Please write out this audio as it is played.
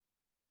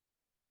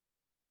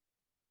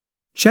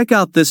Check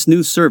out this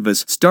new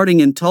service starting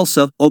in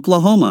Tulsa,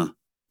 Oklahoma.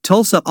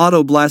 Tulsa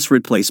Auto Blast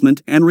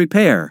Replacement and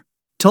Repair.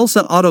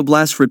 Tulsa Auto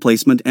Blast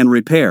Replacement and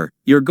Repair,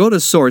 your go-to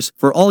source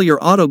for all your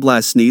auto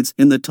blast needs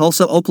in the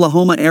Tulsa,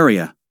 Oklahoma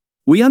area.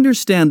 We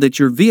understand that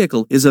your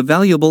vehicle is a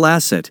valuable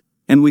asset,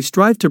 and we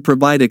strive to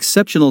provide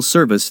exceptional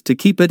service to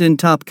keep it in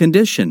top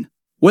condition.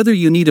 Whether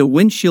you need a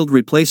windshield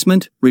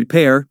replacement,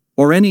 repair,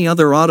 or any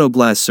other auto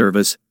blast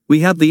service, we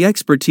have the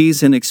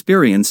expertise and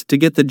experience to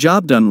get the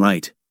job done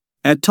right.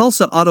 At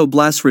Tulsa Auto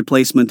Blast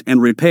Replacement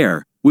and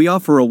Repair, we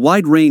offer a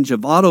wide range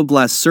of auto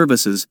blast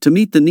services to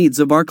meet the needs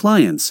of our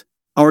clients.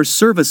 Our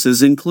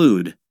services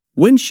include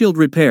windshield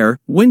repair,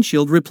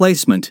 windshield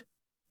replacement,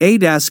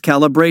 ADAS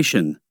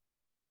calibration.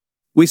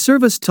 We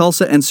service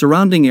Tulsa and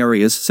surrounding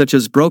areas such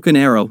as Broken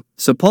Arrow,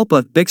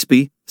 Sapulpa,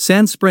 Bixby,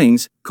 Sand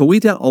Springs,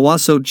 Coweta,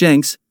 Owasso,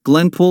 Jenks,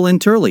 Glenpool,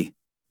 and Turley.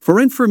 For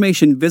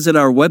information, visit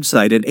our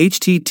website at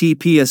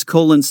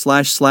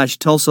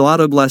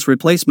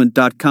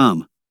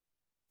https://tulsaautoblastrreplacement.com.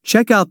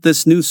 Check out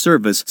this new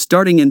service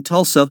starting in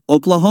Tulsa,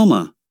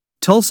 Oklahoma.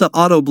 Tulsa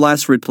Auto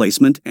Blast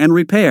Replacement and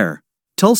Repair.